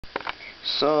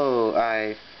So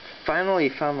I finally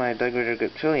found my ritter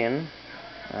griptilian.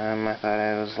 I thought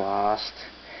I was lost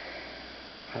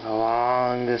for the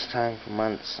longest time, for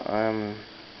months. And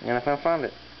I found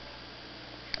it.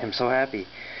 I'm so happy.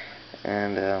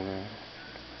 And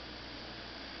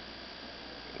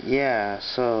yeah,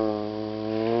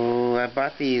 so I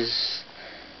bought these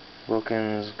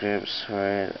Wilkins grips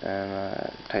for it,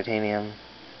 and titanium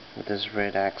with this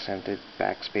red accented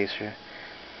back spacer.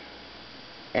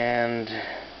 And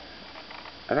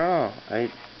I don't know,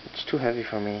 it's too heavy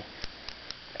for me.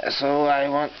 So I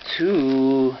want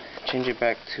to change it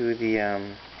back to the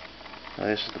oh,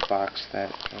 this is the box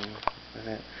that came with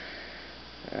it.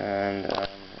 And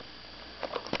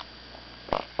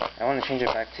I want to change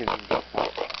it back to the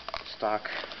stock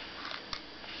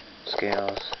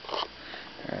scales.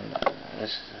 And this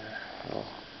is a little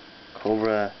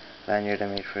Cobra lanyard I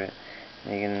made for it.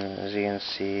 And as you can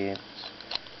see, it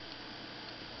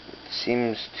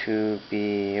seems to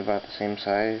be about the same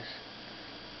size,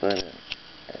 but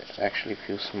it actually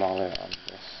feels smaller on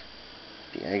this.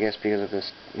 I guess because of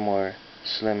this more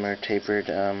slimmer, tapered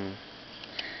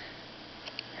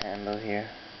handle here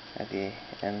at the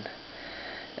end.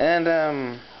 And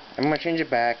I'm gonna change it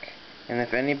back. And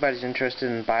if anybody's interested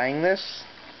in buying this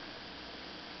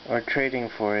or trading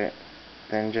for it,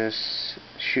 then just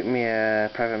shoot me a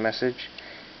private message,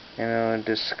 and we'll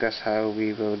discuss how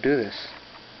we will do this.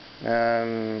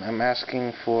 I'm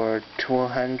asking for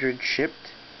 200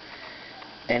 shipped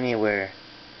anywhere.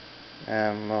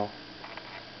 Well,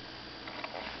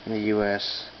 in the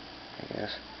US, I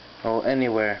guess. Oh,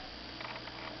 anywhere.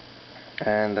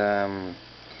 And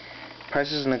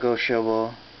price is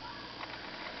negotiable.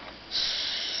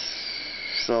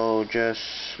 So just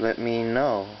let me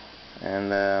know.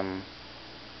 And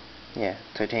yeah,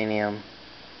 titanium.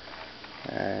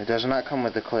 It does not come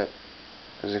with the clip,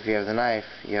 because if you have the knife,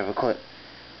 you have a clip,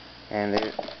 and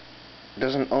it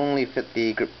doesn't only fit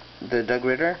the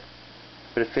ritter,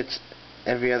 but it fits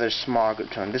every other small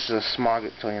griptilian. This is a small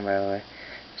griptilian, by the way.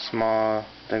 Small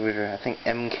ritter, I think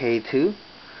MK2,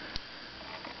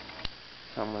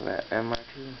 something like that,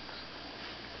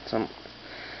 MI2.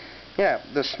 Yeah,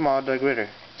 the small ritter,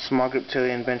 small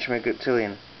griptilian, benchmark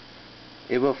griptilian.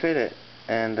 It will fit it,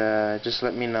 and just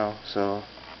let me know. So,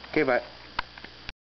 okay, bye.